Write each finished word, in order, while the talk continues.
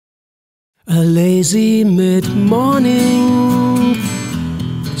A lazy mid-morning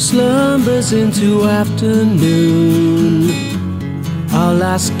slumbers into afternoon. Our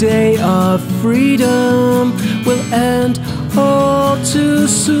last day of freedom will end all too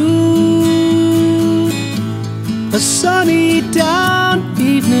soon. A sunny down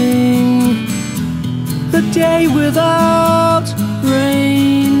evening, a day without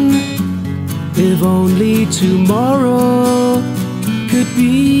rain. If only tomorrow could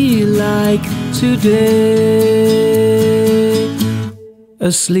be like today.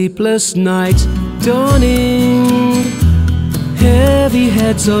 A sleepless night dawning, heavy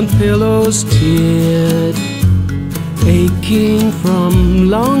heads on pillows teared, aching from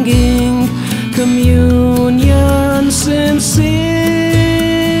longing, communion sincere.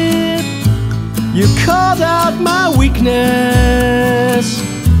 You called out my weakness,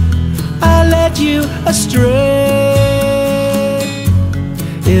 I led you astray.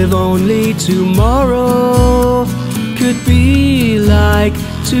 If only tomorrow could be like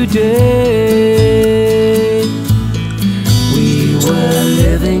today. We were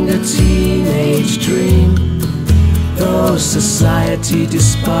living a teenage dream, though society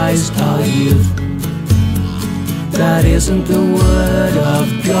despised our youth. That isn't the word of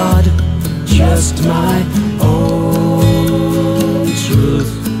God, just my own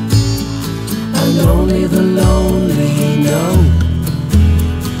truth. And only the lonely know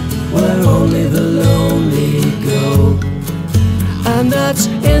where only the lonely go. And that's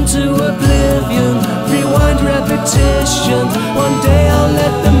into oblivion, rewind repetition. One day I'll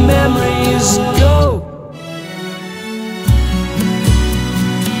let the memories go.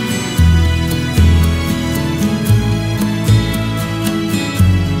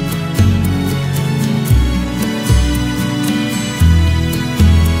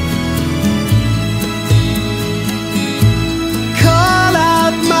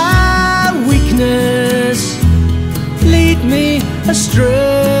 Lead me astray.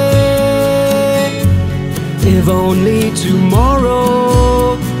 If only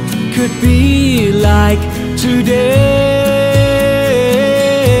tomorrow could be like today.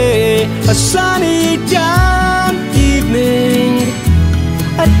 A sunny down evening,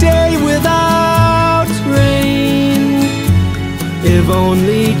 a day without rain. If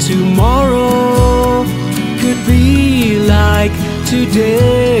only tomorrow could be like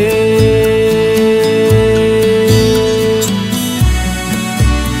today.